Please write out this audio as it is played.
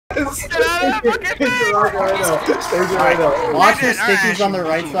Watch your stickies on the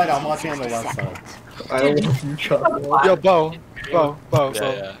right side, I'm watching on the left side. I don't want you shot. Yo, Bo. Yeah.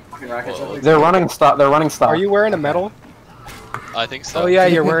 They're running stop. Are you wearing a medal? I think so. Oh yeah,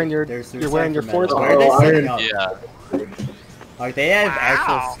 you're wearing your force. Where are they setting up? Yeah. Like they have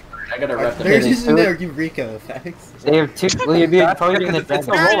actual. I gotta rep them. They're using their Eureka effects. They have two. Well, you'd be targeting the. It's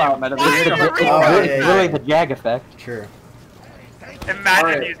a rollout meta. It's really the jag effect. Sure.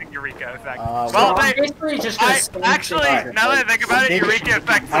 Imagine using Eureka effect. Well, basically just actually, now that I think about it, Eureka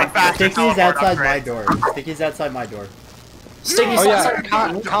effect is fast. Sticky's outside my door. Sticky's outside my door. Oh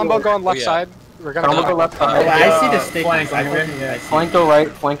yeah, combo going left side. We're gonna go left side. Oh, I see the stickies. Flank go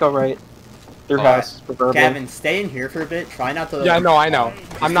right. Through house. Gavin, stay in here for a bit. Try not to. Yeah, I know.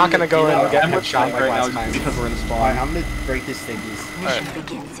 I'm not gonna go and get him shot like last time. because we're in the spawn. Alright, I'm gonna break his stickies.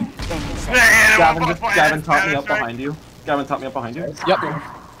 Gavin taught me up behind you. Gavin taught me up behind you. Yep.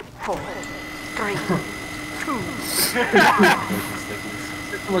 4, 3, 2.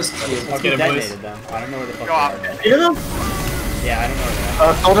 I'll get detonated them. I don't know where the fuck Go off. they are. Hear them? Yeah, I don't know where they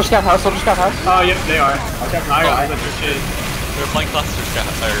are. Soldier scout house. Oh, yep, they are. I'll check for They're playing cluster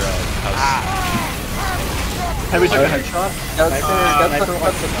house. Have we took a headshot?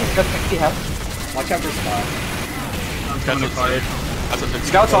 Watch out for spot. I'm coming to card. That's a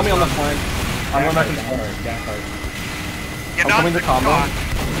Scout's on me on the flank. I'm going back in the Get corner. card. Get I'm coming to combo.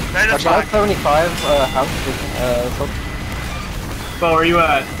 That's About fine. 75 house. Bo, where are you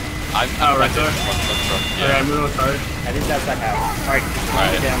at? I'm right there. Yeah. Okay, I'm moving with card. I think that's that house. Alright,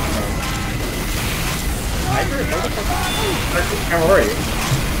 Alright. down. Sniper, where the fuck? Don't worry.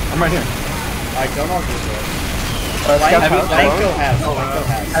 I'm right here. Alright, don't all do it. Scout house. Flank go house.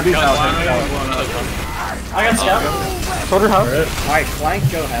 Heavy house. I got scout. Soldier house. Alright, flank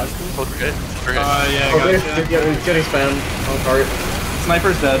go house. Okay. Yeah, he's getting spammed on cart.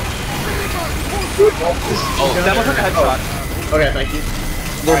 Sniper's dead. Oh, That looks like a headshot. Okay, thank you.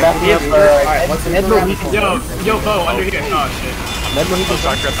 They're backing up. Alright, what's the Yo, Bo, under here. Oh shit.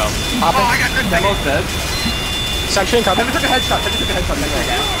 Demo's dead. Section coming. Heavy took a headshot. They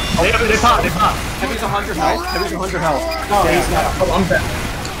pop. Heavy's 100 health. No, he's not. Oh, I'm dead.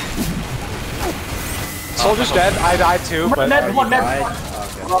 Soldier's dead. I died too, but One net.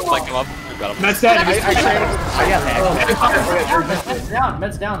 Like him up. We got him. Med's dead. I got hacked.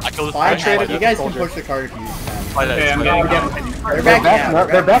 Med's down. I killed his Fine, friend. you guys can push the card if you can. Okay, I'm getting. They're backing out.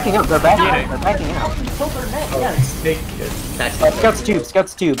 They're backing up. They're backing out.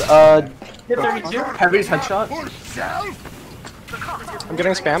 Scouts tube. Hit 32. Heavy's headshot. I'm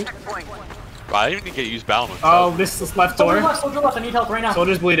getting spammed. Wow, I didn't even get to use battle mode. Oh, this is left door. Soldier left, I need help right now.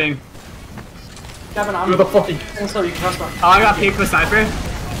 Soldier's bleeding. Kevin, I'm... Who the fuck? So you can trust me. Oh, I got peeked with sniper.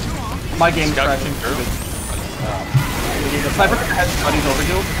 My game's Scout crashing. through. Sniper took a headshot, he's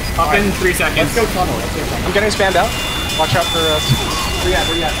overhealed. Up in 3 seconds. Let's go tunnel. I'm getting spammed out. Watch out for us. Where you at?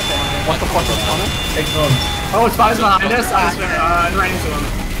 What the fuck is tunnel? Oh, Spot's behind us. I ran into him.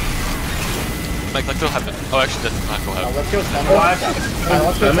 Like, let's go heaven. Oh, actually, that's not go heaven. Let's go tunnel.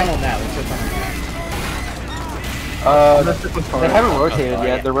 Let's go tunnel now. They haven't rotated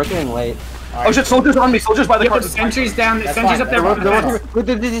yet. They're rotating late. Oh shit, soldiers on me. Soldiers by the car. Sentry's down. Sentry's up there.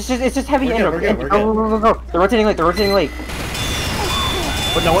 It's just heavy. We're good. Go. They're rotating late. But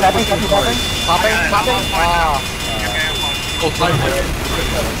no, what's happening? Popping. Oh, sniper.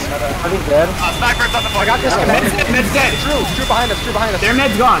 He's dead. Sniper's on the board. I got this. Med's dead. Drew behind us. Their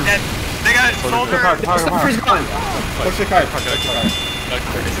med's gone. They got soldier. Sniper's gone. Push the card.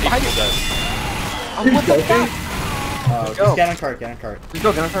 Behind you. What the fuck? Just get on cart. Go. Alright,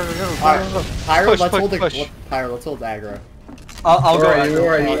 Pyro, Push, let's push, hold push. Pyro, let's hold aggro. I'll go.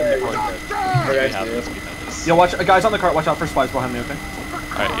 Where are you? Yo, watch, guys on the cart. Watch out for spies behind me. Okay.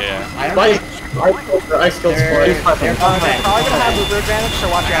 Alright, yeah. I still score. They're Probably gonna have Uber advantage, so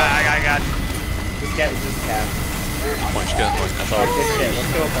watch out. I got. Just get cap. Punch, good. That's all. Good shit.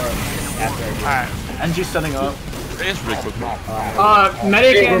 Let's go for after. Alright. NG's setting up. It's really quick.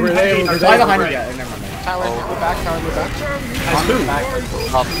 Medic and Fly behind you. Yeah, never mind. Tyler, move back. As who?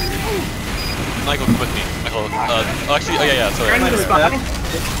 Michael, come with me. Michael, oh, actually, oh yeah, sorry. You're in the spot.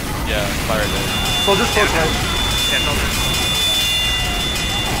 Yeah, fire right there. Soldiers close head.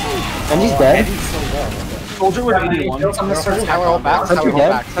 And he's dead. Soldier with 81. Tyler, hold back. Sentry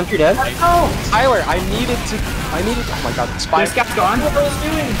dead. Tyler, I needed to. Oh my god, Spy spy. scout's gone.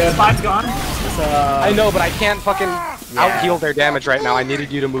 Spy's gone. I know, but I can't fucking out heal their damage right now. I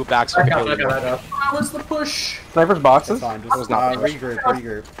needed you to move back so I could heal you. What's the push? Sniper's boxes. Fine, just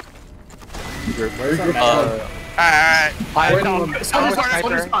regroup. Where's our Alright.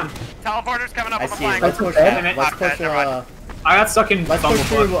 Soldier's gone. Teleporter's coming up I on the see it. flank. Let's push I got stuck in Let's go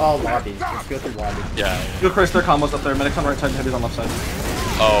Bumblefoot. through lobby. Let's go through lobby. Yeah. Go Chris, their combos up there. Medics on right side, heavies on left side.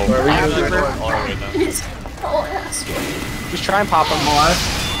 Oh. Where are we I'm going? all right now. Just try and pop him. Alive.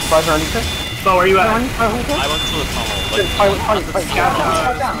 Flies around you, Chris. Bo, where are you at? I went to the tunnel. Like, left side.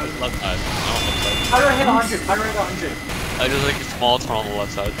 I don't left side. How do I hit 100? How do I hit 100? I just like a small tunnel on the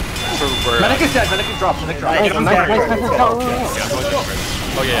left side. So where? Medic is dead. Medic is dropped. Medic dropped. Nice, Yeah, I'm going this way.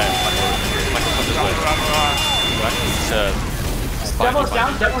 Oh yeah. Michael, come this way. Demo's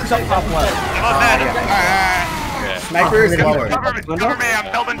down. Demo's up top left. Yeah. Sniper is lower. Cover me,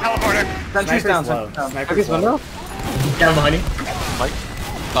 I'm building teleporter. Sentry's down. Low. Sentry's Sniper's low. down behind you. Mike.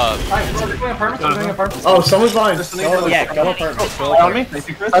 Oh, someone's behind. Oh yeah, go apartment. On me.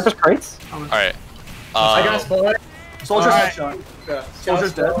 Sniper's crates. Alright. I got a spot. Soldier's Alright. headshot. Yeah.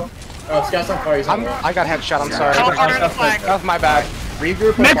 Soldier's dead. Scout's on fire. He's on fire. I got headshot, I'm sorry. Teleporter in the flag. That was my bad.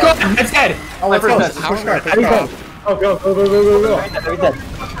 Regroup. Med go! Med's dead! Oh, let's go. Sniper's Push dead. guard. Push guard. Oh, go. Very dead.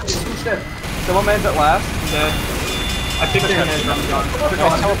 Someone man's at last. Dead. I think they're dead. Nice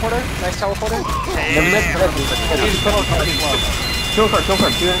teleporter. Nice teleporter. Kill card.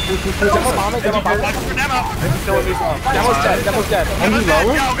 Demo bomb it. Demo bomb it. Watch for demo. Demo's dead. Demo's dead. Demo's dead.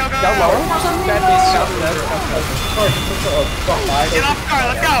 Go, go, go. Down lower. Dead means south. Get off the car,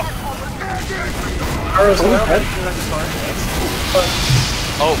 let's go.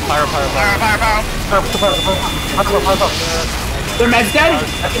 Oh, fire. Fire. Their med's dead!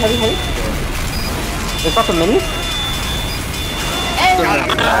 There's not the minis?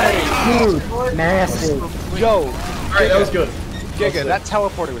 Dude, massive. Yo. Alright, that was good. Giga, that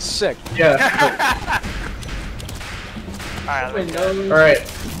teleporter was sick. Yeah. Alright.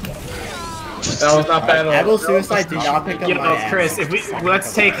 That was not bad at all. Able suicide, do not pick up my Yo, ass. Chris,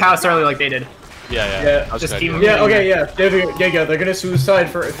 let's take house early like they did. Yeah. Just keep them. Yeah, okay, yeah. They're gonna suicide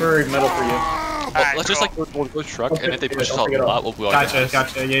for metal for you. Let's just like go truck, and if they push us out a lot, we'll go. Gotcha,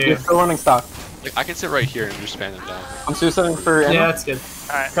 yeah. You're still running stock. Like, I can sit right here and just spam them down. I'm suiciding for ammo. Yeah, that's good.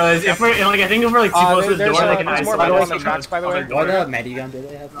 Because if we're like, I think if we're like too close to the door, they can there's more isolate metal us on the from tracks, by the way. What medigun do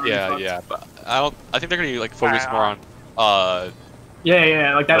they have? Yeah, but I think they're gonna like focus more on.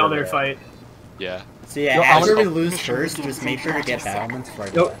 Yeah, like that other fight. Yeah. So yeah, after we lose first, just make sure to get battlements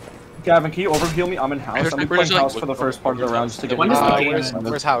right away. Gavin, can you overheal me? I'm in house. There's I'm sniper, playing like, house for the first part of the round just to get When is the game?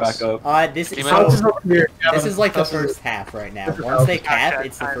 Where's house? back up. This is This is like the first half right now. Once they cap,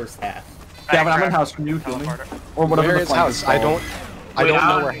 it's the first half. Gavin, I'm in house. Can you heal me? Or whatever Where the is flank house? is I called. don't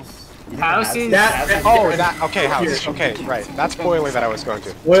know where. House is Oh, that. Okay, house. Okay, right. That's boiler that I was going to.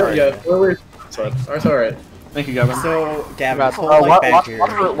 Where? Yeah, where? That's all right. Thank you, Gavin. So Gavin, hold like back here.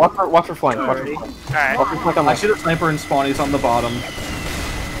 Watch for flank. Alright. I should have sniper and spawn. He's on the bottom.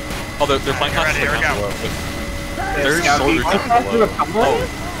 Oh, they're flank Ready, here we go. There's Scout soldiers peek. hitting below. Oh,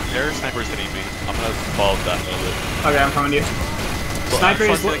 there's snipers hitting me. I'm gonna follow that a little bit. Okay, I'm coming to you.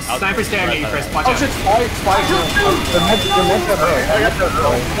 Sniper's staring at you, Chris. Watch out. The meds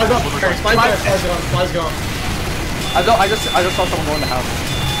Spy's gone. I just saw someone go in the house.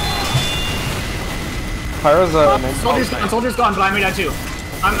 Pyro's Soldier's gone, but I made that too.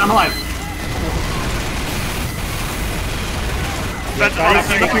 I'm alive. That's Try to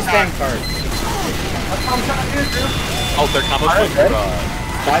make your spam card. Oh, they're combo going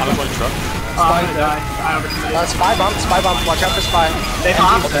truck. Spy's died. I overcommitted. Spy bomb. Watch out for spy. They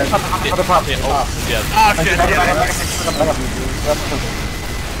popped. Yeah. Oh shit,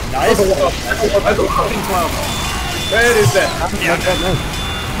 Nice. Fucking 12. Where is that?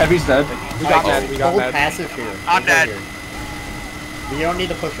 Heavy's dead. We got mad. We got Hold mad. passive here. I'm dead. You don't need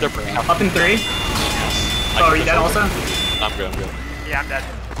to push They're them. pretty Up in 3. Oh, are you dead also? I'm good. Yeah, I'm dead.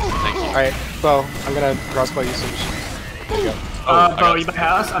 Thank you. Alright, Bo, I'm gonna crossbow you some. There you go. Bro, you by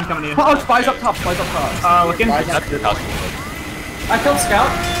house? I'm coming to you. Oh, Spy's up top. Looking. That's your house. I killed Scout.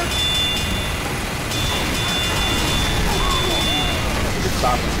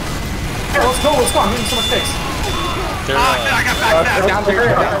 Hey, let's go. I'm getting so much fix. They're, I got back Down 3,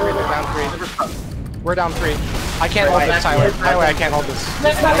 they're down 3. We're down 3. I can't hold this, Tyler. Tyler, I can't hold this.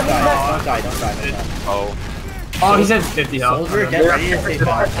 Don't die. oh. Oh, he's at 50 health. Soldier, get ready to say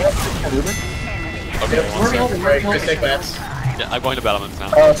bye. Okay, one second. Chris, take bats. Yeah, I'm going to battlements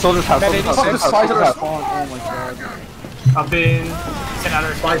now. Soldier's house. Med 86. Up in 10 out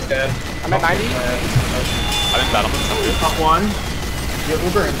of Spy's dead. I'm at 90. I'm in battlements. I'm good. Up 1. Get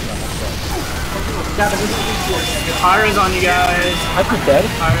Uber into them. Pyra's on you guys. Hyper's dead.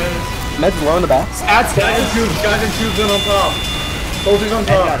 Pyra's. Med's low in the back. Scout's dead. Guys in tubes on top. Soldiers on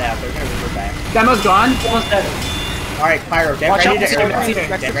Head got out. They're gonna Uber back. Demo's gone. Demo's dead. Alright, Pyro, get Watch out ready for to air next down.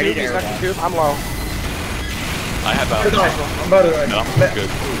 to Get ready to air next to down. tube. I'm low. I have battlements. I'm about to No, I'm good.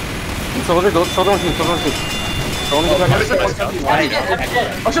 Soldier on team. Don't get back.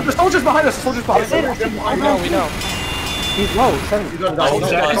 Oh shit, the soldier's behind us. The soldier's behind us. We know. He's low. 70.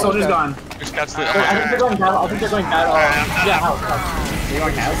 The soldier's gone. Just catch the. I think they're going battle. I think they're going battle. Yeah, house. You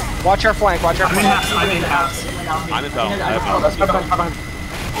going house? Watch our flank. Watch our I'm in flank. house. I'm in house. I'm in battle. I have battle.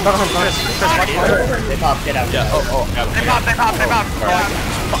 They pop, get out. Yeah. Oh. Got him. They pop.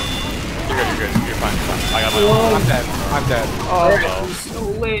 You're good. You're fine. I got my own. I'm dead. So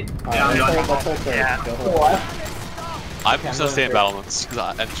late. Yeah, let's hold third. Yeah. Go hold. I'm still staying in battle modes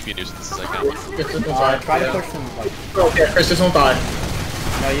because I'm just being nuisance as I can. Try to push them like. Okay, Chris, just don't die.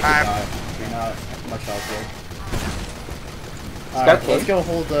 No, you can die. You're not much help here. Alright, let's go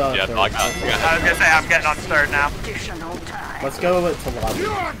hold the. Yeah, third. no, I got it. I was gonna say I'm getting on third now. Additional time. Let's go to lobby.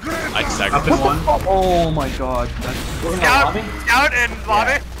 I just Up in one. Oh my god. Scout in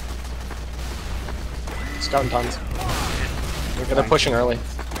lobby. Scout and tons. They're pushing early.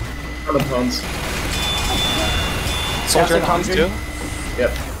 Soldier and tons too.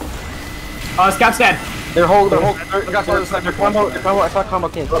 Scout's dead. They're hold. I saw combo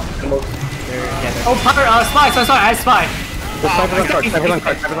king. Oh, Pucker, spy. I spy. The sniper's on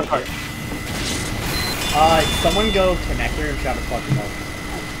cart. Someone go connector and try to fuck him up.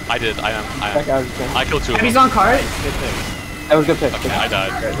 I did. I am. That guy was good. I killed 2 of He's them. on cart. That was good pick. Okay, I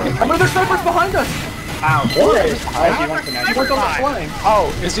died. How many other snipers behind us? Ow. He went connector. He went on the flank. Oh,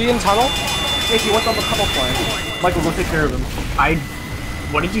 is he in tunnel? Hey, he went on the tunnel flank. Michael, go take care of him.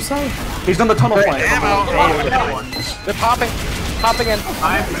 What did you say? He's on the tunnel flank. They're popping in.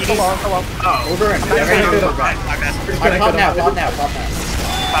 I'm Hello. Oh. Over and I missed. Alright, pop now. Pop now,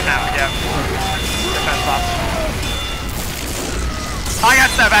 yeah. Defense pop. I got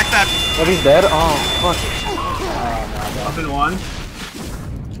step, backstab. Oh, he's dead? Oh, fuck. Up in one.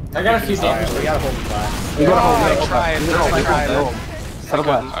 I got a few damage. We gotta hold the class. We gotta hold I it. tried. Settle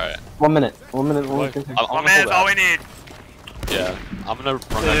back. Alright. 1 minute. 1 minute. I'm 1 gonna minute is hold all we that. need. Yeah. I'm gonna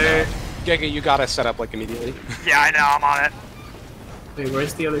run that Giga, you gotta set up like immediately. Yeah, I know, I'm on it. Wait,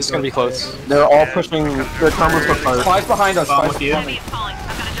 where's the other? It's gonna be close. They're all pushing. Their combos for cart. Spy's behind us. Spy's with you. now.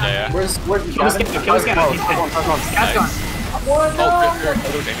 Yeah. Where's Kill this guy. He's dead. Scout's gone. Oh,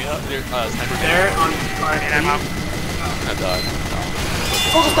 there's Amy up. There's sniper There on cart. And I'm out. I died.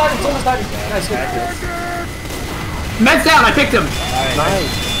 Soldier's diving. Nice, good. Med's down. I picked him. Nice.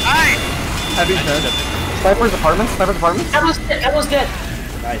 Nice! Heavy dead. Sniper's apartments. Everyone's dead.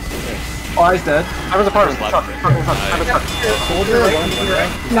 Nice. Oh, he's dead. Sniper's apartments. Left. Soldier, one.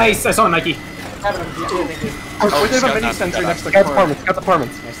 Nice. I saw him, Mikey. Oh, There's a Scout mini not- sentry not- next to Scout's cart. apartments. Scout's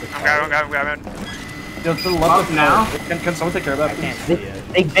apartments. I'm grabbing. To the left of now. Can someone take care of that? I can't see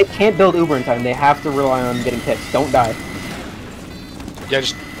it. They can't build Uber in time. They have to rely on getting picks. Don't die. Yeah,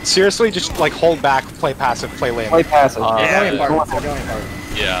 just seriously, just like hold back, play passive, play lane. Play passive. They're Yeah. going apart. They're going apart.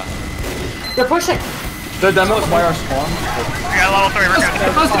 Yeah. They're pushing. The demos by our spawn. We got level 3, we're good.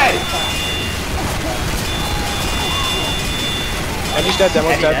 Demo's dead. And he's dead,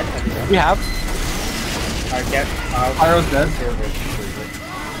 demo's Heavy dead. dead. We have. Alright, get. Pyro's dead.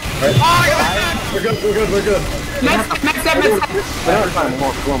 We're good. Med's dead. More.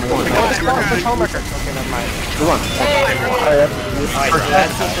 Push homewrecker. Okay, never mind. Alright,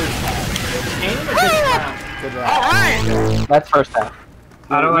 that's the first half. Good round. Alright! That's first half.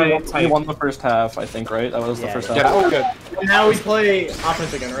 How do I We type? won the first half, I think, right? That was the Yeah, first yeah. half. Oh, good. Now we play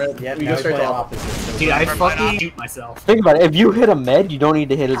offense again, right? Yeah, we now go we straight play to opposite. So Dude, I fucking shoot myself. Think about it. If you hit a med, you don't need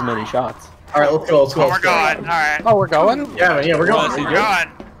to hit as many shots. Alright, let's go. Oh, we're going. Alright. Oh, we're going? Yeah, man, we're going. We're going.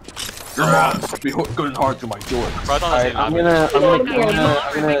 Your mom must be going hard through my door. Right on the Alright, same I'm map.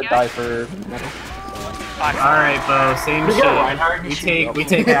 gonna die for. Alright, Bo, same shit. We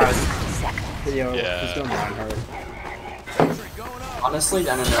take house. Yo, Yeah. he's going Reinhardt. Honestly,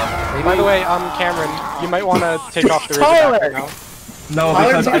 I don't know. By the way, Cameron, you might want to take off the razor back right now. No, Tyler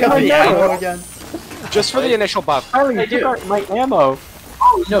because took I out the know. ammo again. Just for the initial buff. Tyler, you took out my ammo.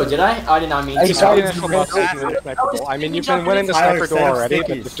 Oh, no, did I? I did not mean Just for the initial buff. So you can win the sniper duel. I mean, you've been winning the Tyler, sniper duel set up already, but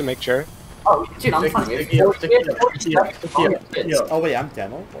stickies. just to make sure. Oh, dude, I'm fine. Oh wait, I'm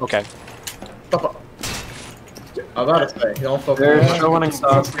demo. Okay. I'm about to say, don't focus. They're showing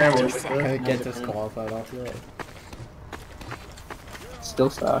stuff. I'm gonna get disqualified off the Still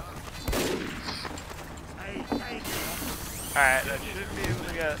stuck. Alright, that should be able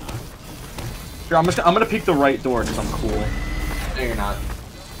to get. Here, I'm gonna peek the right door because I'm cool. No, you're not.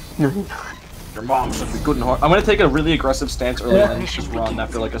 Your mom should be good and hard. I'm gonna take a really aggressive stance early and then just run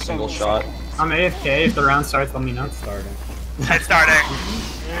after like a single shot. I'm AFK. If the round starts, let me know. starting. It's starting.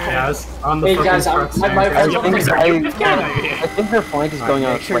 Yeah, I was on the Hey, fucking guys, truck my- saying- I think their flank is going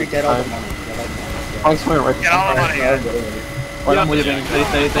Make out. sure you get all the time. money. Get all the money. Flank's going right. Get all the money. Yeah. Right, I'm leaving.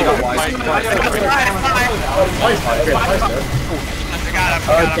 They got wise.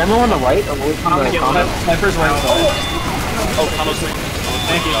 Demo on the right, or away from the comment? Sniper's right side. Oh, Kano's wing.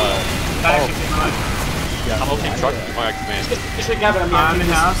 Thank you. Kano team truck. Oh, I command. I'm in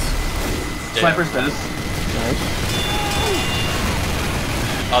house. Sniper's dead.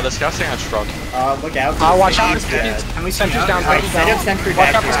 The scout's staying on truck. Look out. Watch out. Can we Sentry's down. Alright, set up sentry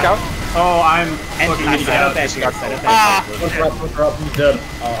Watch back. out for scout. Oh, I'm Entry, set up that here. Set up that here. Dead.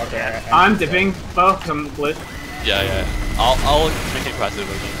 Oh, okay. I'm dipping, Bo, because I'm lit. Yeah. I'll maintain passive.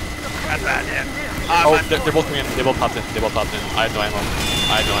 That's bad, yeah. Oh, they're both coming in. They both popped in. I have no ammo.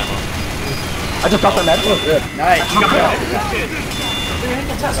 I just dropped their med. Nice.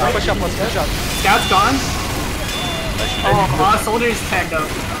 Push up, let's push up. Scout's gone. Oh, soldier's tagged up.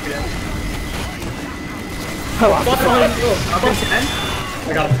 Up in 10.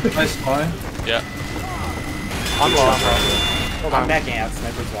 I got him. Nice spy. Yeah. I'm low. I'm backing out.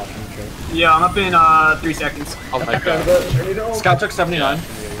 Sniper's watching the trip. Yeah, I'm up in 3 seconds. Oh my god. Scout took 79. Alright,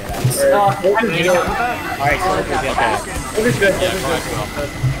 Soldier's get back. Heavy's dead.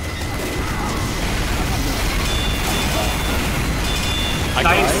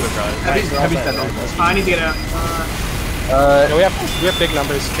 I need to get out. No, we have big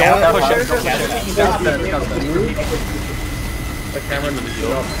numbers. Scout, Push it. Scout's dead. The camera in the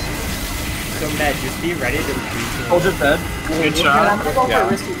field. So, Matt, just be ready to retreat. Soldier's dead. Good shot.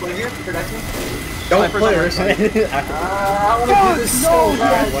 Don't play risky. I want to do this so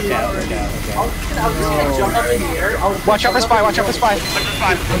bad. Watch out. I was just gonna jump up in the air. Watch out for spy.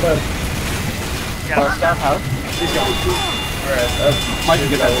 Scout house. Mike can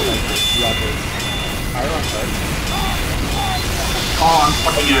get that. Oh, I'm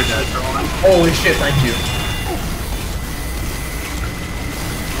fucking dead. Holy shit, thank you.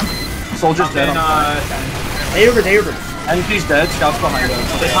 Soldier's dead. Hey, over. And he's dead. Scout's behind him.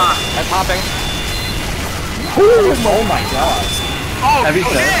 I'm popping. Oh my god. Oh, Heavy's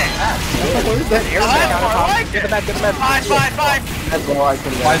shit! dead. What is that air sound? Get the med. Five. That's all I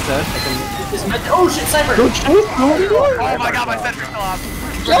can Why's dead? Oh shit, sniper! Oh my god, my sentry's still off.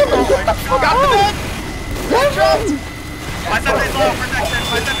 My sentry's low, protection,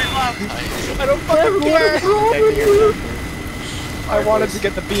 my sentry's low. I don't fucking care. I wanted to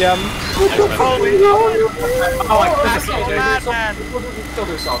get the BM. Holy Oh, I that's so bad, man.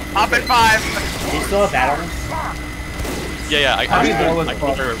 Up in 5. Do you still have battle? Yeah. I can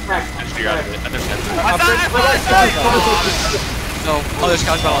put her entry out of it. And there's no. Oh, there's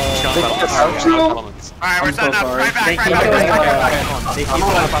scout's balance. Alright, we're setting up. Right back. They keep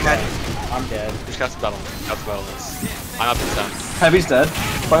going. I'm dead. There's scout's balance. I'm up in 10. Heavy's dead.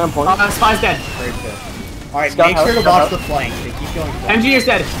 Spy on point. Spy's dead. Very good. Alright, Scout make sure to house, watch the flank. They keep going flank. Engineer's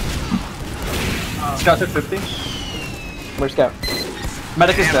dead. Scout took 50. Where's Scout?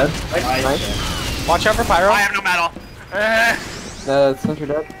 Medic is dead. Nice. Watch out for pyro. I have no metal. Sentry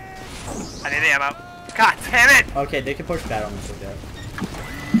dead. I need the ammo. God damn it! Okay, they can push battle if they're dead.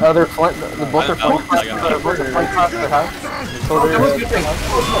 They're flank. Both are flank. I got it. Both are flank across their house. Soldier. Oh, good.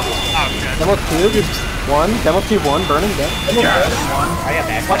 Demo 2. 1. Demo 2. 1. Burning dead. I got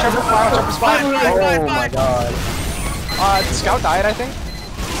back. Watch out for spy. Oh my god. Scout died, I think.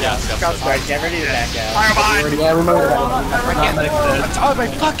 Yeah, scout's Alright, get ready to back out. Fire behind. Yeah, remember that. Oh my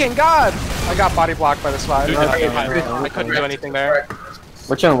fucking god! I got body blocked by the spy. I couldn't do anything there.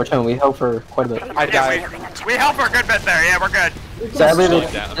 We're chilling. We held for quite a bit. I died. We help for a good bit there. Yeah, we're good. Sadly, they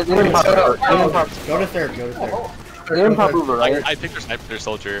didn't pop over. Go to third. They didn't pop over, right? I picked their sniper, their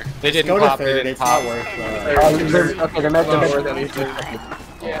soldier. They didn't Go to pop. They third. didn't It's pop. not worth Okay, they're mad.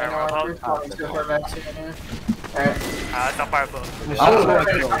 It's not fire blow.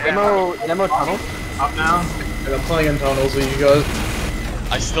 Demo tunnel. Up now. I'm playing in tunnels with you guys.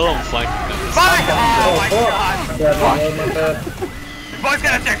 I still am flanking them. Spy! Oh my god! My bad. Boys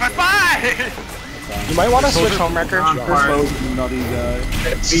gotta check my spy! You might want to switch homewrecker. Nutty guy.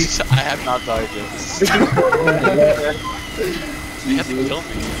 I have not died yet. You have to kill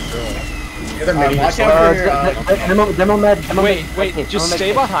me. Watch out for Demo med. Wait, just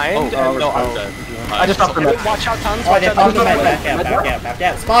stay behind. No, I'm dead. I just dropped the med. Watch out, tons. Oh, Watch they out, popped tons. the med. Back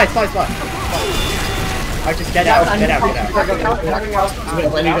out. Spy. Alright, just get out. I need help.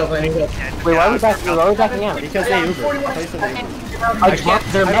 Wait, why are we backing out? Because they Uber. I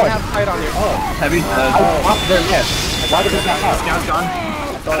dropped their I don't med. have fight on you. Heavy's dead. I dropped their med. Why did we back out? Scout's gone.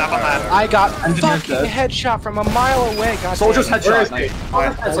 I got Engineer's fucking dead. headshot from a mile away. God Soldier's damn it.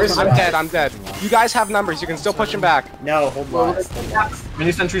 headshot. I'm dead. You guys have numbers. You can still push him back. No, hold lines.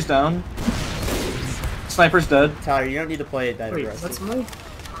 Mini sentry's down. Sniper's dead. Tyler, you don't need to play that aggressive. Let's move.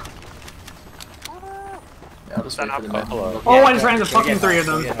 I'll just wait for the mid. Hello. Oh, I just ran into fucking three of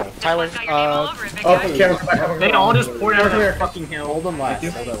them. Tyler, Oh, Cameron, come back. They all just poured out of their fucking hill. Hold them last.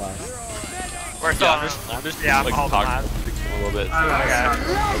 Hold it last. We're still I'm just Yeah, like I'm holding talking that. a little bit. Okay.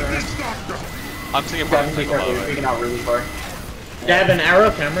 I'm thinking Kevin, about take care. We're freaking out really far. Dab an arrow,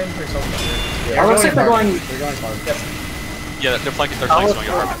 Cameron, or something. It looks like they're going. They're going far. Yeah, they're flanking going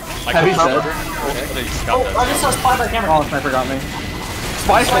apartment. Like Heavy's soldier. dead. They just Oh, got I just saw spy by camera. Oh, sniper got me.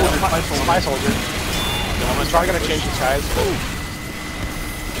 Spy soldier. Spy soldier. I'm probably gonna change the size.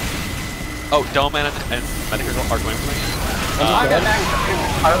 Oh, Delman and Medicare are going for me.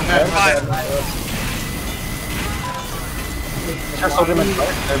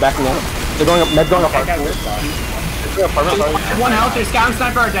 They're backing up. They're going up. Med going up. One health. Their scout and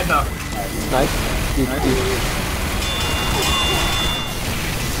sniper are dead though. Nice.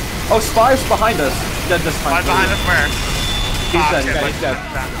 Oh, Spy's behind us. Dead this time. Right behind us where? He's dead. Okay, He's dead.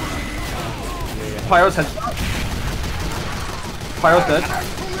 Pyro's head. Pyro's dead.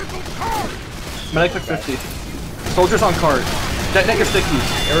 Medic took 50. Soldiers on cart. Negative stickies.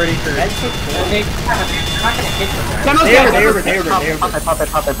 Already for Demo's They dead. were.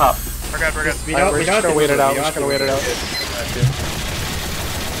 Pop. We're good, we're good. We don't have to wait it out. we don't We're just have gonna to wait it out.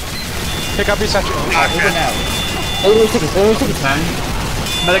 Pick up your sentry. Move it now.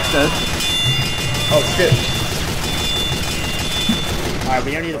 Medic's dead. Oh shit. Alright,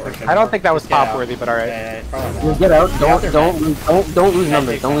 we don't need to push it. I don't think that was Just get out. pop worthy, but alright. Yeah, probably not. Get out. Don't Don't lose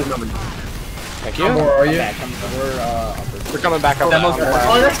numbers. Don't lose numbers. Thank How you. more are you? We're upper. We're coming back up. Demo's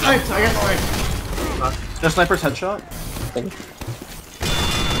Oh, that's nice. I got mine. The sniper's headshot.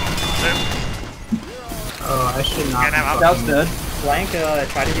 Oh, I should not. Can't have Scout's dead. Flank, try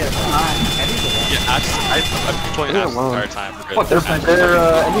to get Heavy's alone. Yeah, I'm controlling Axe the entire time. We're Fuck, good.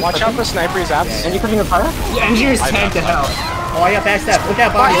 they're Watch out for snipers, apps. And you pushing a fire? The engineer's tanked to hell. Oh, I got backstab. Look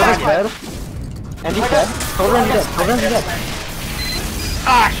out, body. Soldier's dead. And he's dead. Soldier's dead. Soldier's dead.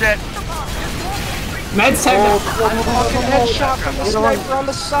 Ah, shit. Med's tanked. Fucking headshot from the sniper on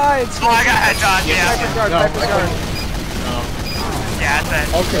the sides. Oh, I got headshot, yeah. Sniper guard, sniper guard. Yeah, that's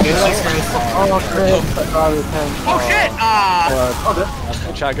it. Oh, Chris. Oh, shit! Ah!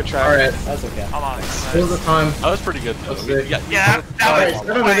 Good try, good try. Alright, That's okay. Hold on. here's the time. That was pretty good though. Let's see. Yeah, that Alright, was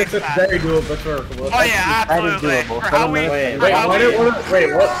 7 minutes, it's very doable for Oh, yeah, absolutely. doable. For how we... Wait, For how we...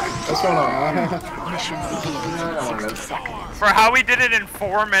 Wait, what? What's going on? For how we did it in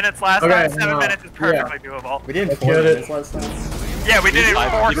 4 minutes last Okay, time, 7 minutes is perfectly doable. We did 4 get it. minutes last time. Yeah, we did it in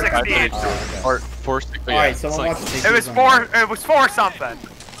 4:68. Or 4:60. Alright, someone wants to take It was these 4. It was 4 something.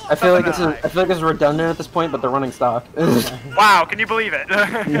 I feel like this is redundant at this point, but they're running stock. Wow, can you believe it?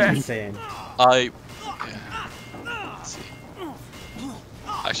 Insane. Let's see.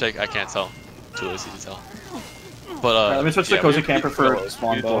 Actually, I can't tell. Too lazy to tell. But let me switch to Cozy Camper for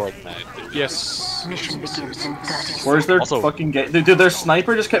spawn bow. Yes. Where's their Also- fucking game? Dude, their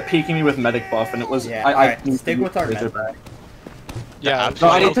sniper just kept peeking me with medic buff, and it was. Yeah, I alright, need stick to with our use med. back. Yeah. No,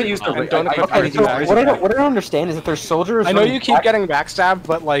 I need to use the. Don't equip Okay, so what I don't understand is that their soldiers. I know you keep getting backstabbed,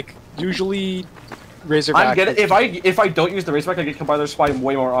 but like usually Razorback. I'm getting if I don't use the Razorback, I get killed by their spy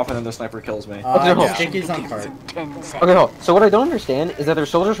way more often than the sniper kills me. Yeah. Sticky's on card. Okay, hold. So what I don't understand is that their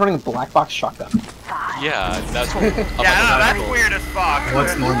soldiers running black box shotgun. Yeah, that's. Yeah, no, that's weird as fuck.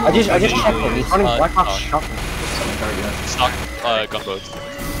 What's normal? I just checked him. He's running black box shotgun. Stock gunboats.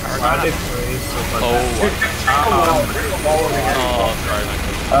 Oh,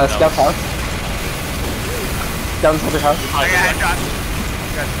 sorry. Scout's house. Down to the house. I got headshot.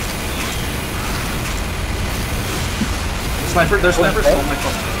 Sniper, their sniper stole my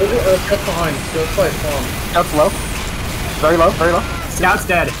phone. Cut behind. Go play spawn. Scout's low. Very low, very low. Scout's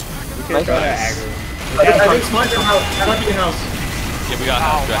dead. We can try to aggro. I think sniper house. I like your house. Yeah, we got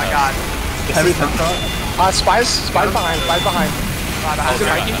Oh my god. Heavy headshot. Spies behind, spies behind. Oh,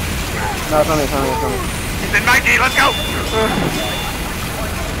 Mikey? No, it's on me, it's on me, it's on me. He's in Mikey, let's go!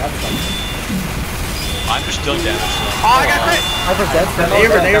 I'm just still damaged. Oh, I got crit! Sniper's dead.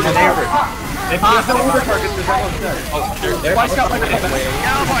 Neighbor. They There's that one's dead. Spy's got my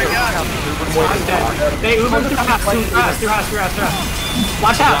Oh my god. I'm dead. They Uber through house. Through house.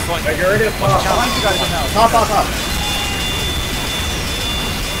 Watch out. Top.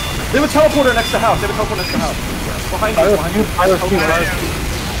 They have a teleporter next to house. Behind you.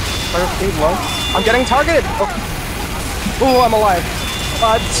 I'm getting targeted. Oh, I'm alive.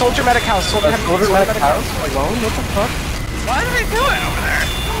 Soldier medic house. Soldier medic house. Alone? What the fuck? What are they doing over there?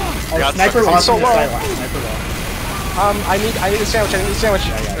 Sniper lost so in the low. sideline. Sniper lost. I need a sandwich.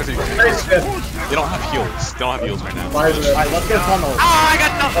 They don't have heals. They don't have heals right now. Alright, let's go tunnel. Oh,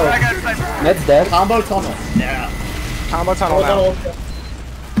 I got sniper. Ned's dead. Combo tunnel. Yeah. Combo tunnel now.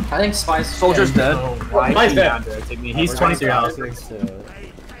 I think Spice. Soldier's dead. Spice dead. He's 23 health. We're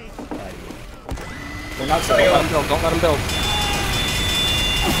not Don't let him build. Don't let him build.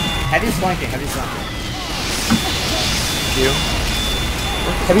 Heavy's flanking. Heavy's flanking.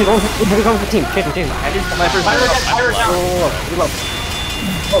 Heavy going for team. Chase him. Heavy's Pyro down. Reload.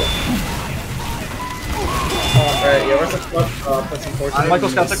 Alright, yeah, where's the club? Put some forces.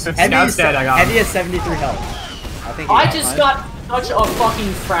 Michael's got 650. Heavy's dead, I got Heavy has 73 health. I think. I just got such a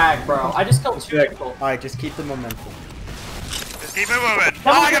fucking frag, bro. I just killed 2 people. Alright, just keep the momentum. Just keep it moving.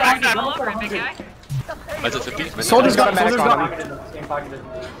 Oh, I got backstab. Mine's at 50. Soldier's got a medic on him.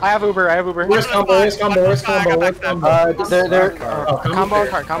 I have Uber. Where's combo? Where's combo? Where's combo? Where's combo? They're Combo and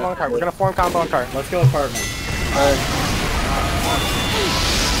cart. Combo and cart. We're gonna form combo and cart. Let's go apartment.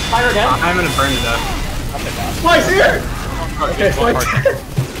 Pyro down. I'm gonna burn it up. Spice here! Okay, Spice.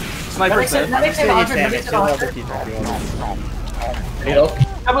 Sniper's dead. Medics at 100. Medics at 100. Need help?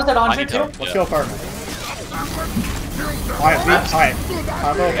 That was at 100 too? Let's go apartment. Alright, alright.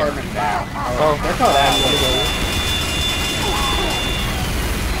 Combo apartment back. Oh, they're called that.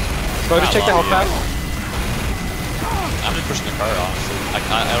 Go just check the health pad. I'm just pushing the car, honestly. I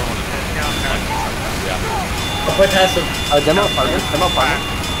don't want to. Yeah. I'll play passive. demo apartment.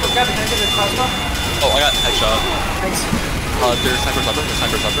 Grab it, can I get a crossbow? Oh, I got headshot. Thanks. There's sniper's upper.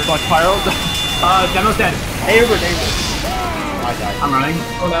 Fuck, Pyro. Demo's dead. Neighbor. I died. I'm running.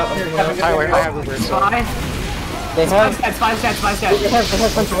 Tyler, I have Uber. Spy. They have. Spy's dead. They have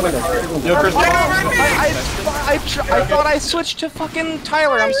punch over there. I thought I switched to fucking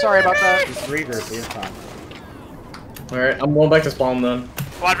Tyler. I'm sorry about that. Just regroup, it's fine. Alright, I'm going back to spawn then.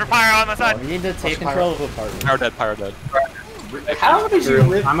 Watch for Pyro on the side. We need to take control of the apartment. Pyro dead. How did you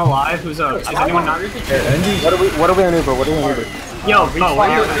live? I'm alive. Who's up? Is anyone not? What are we on Uber? Yo, Bo,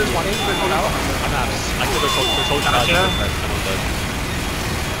 where are you? I'm apps. I killed their soldier.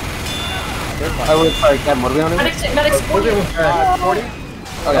 Sorry, Kevin, what are we on Uber? Medics. 40.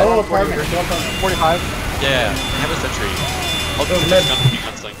 Oh, apartment. 45. Yeah, have a sentry. I'll do this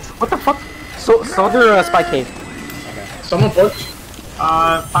gunslinger. What the fuck? Soldier spy cave. Someone push.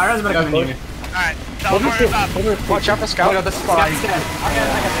 Pyro's about to come in here. Alright, teleporter's up. Watch out for scout. Spy's dead. I'm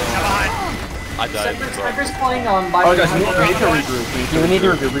behind. I died. Sniper's playing on by. Oh, guys, we need to regroup. We need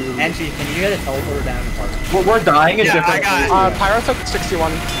to regroup. Angie, can you get a teleporter down the apartment? We're dying in Yeah, I different. got it. Pyro took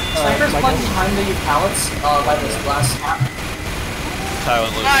 61. Sniper's playing behind the pallets by this last snap.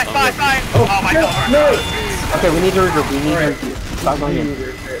 Silent loot. Fine. Oh my god. Okay, we need to regroup. Stop going in.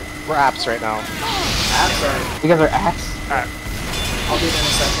 We're apps right now. You guys are apps? I'll do it in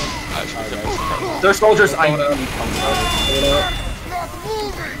a second. They're soldiers. I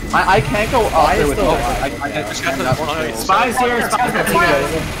can't go up there with still both. alive. Spy's here. Spy's dead.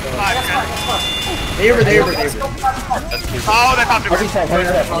 Neighbor. Oh, they popped it.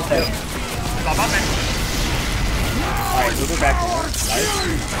 Alright, move it back to one. Nice.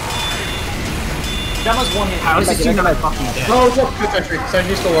 Demo's 1 hit. I was just doing that fucking dead. Oh, it's up. Good sentry.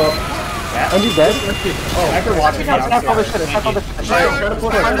 Sentry's still up. Angie dead? Sniper watching me. Snap all this shit. Snap all this shit.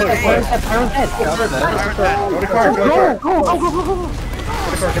 Pyro's dead. Go to car. Go.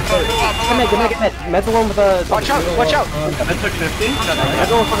 Get med. Med's alone with a... Watch out. That took 50.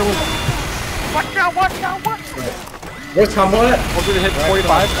 Med's alone with Watch out. Where's combo at? We're gonna hit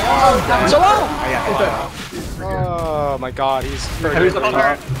 45. So low! Oh my god, he's Heavy's up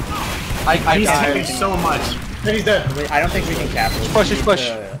top. He's taking so much. He's dead. I don't think we can capture.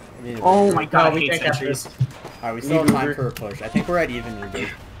 Push. Oh my god, I we hate can't capture sentries. Alright, we still have time for a push. I think we're at even reboot.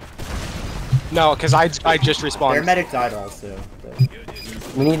 No, because I just Their respawned. medic died also.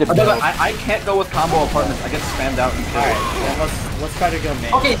 We need to build. I can't go with combo apartments. I get spammed out and killed. Alright, then let's try to go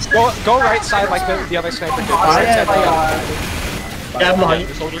main. Okay, Go right side like the other sniper did. Yeah, Yeah, I'm behind.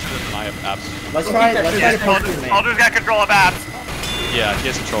 The soldiers and I have apps. let's try to push through main. Soldier's got control of apps. Yeah, he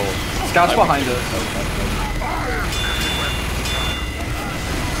has control. Scout's behind us.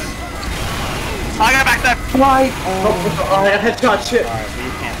 I got a backstab. Oh, I headshot. Shit. Alright, we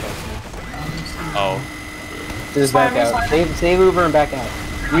can't push now. Oh. Just back out. Save Uber and back out.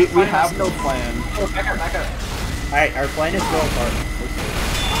 We have no plan. Back up. Alright, our plan is go apart.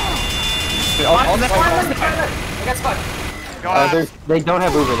 I got spot. Go on. They don't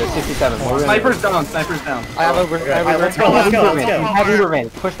have Uber. They're 67. Sniper's down. I have Uber. Alright, let's go. Have Uber van.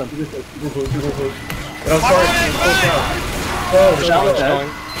 Push them. I'm sorry. Going.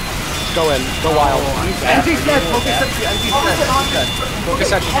 Go in. Go wild. NG's dead. Focus sentry. Focus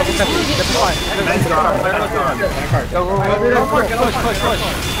sentry. Get the fly. Go. Push. Push.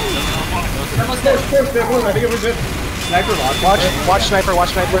 I think it was it. Sniper lock. Watch sniper,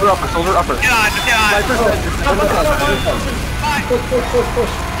 watch sniper. Soldier upper. Get on, just get on. Bye. Push.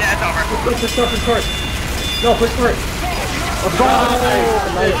 Yeah, it's over. Push the court. No, push court. Let's go.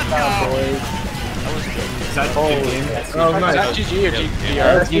 Let's go. Is that good game? Oh, nice. Is that GG or GG?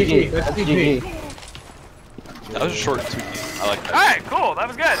 That's GG. That's GG. That was a short 2 game. I like that. Alright, cool. That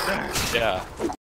was good. Yeah.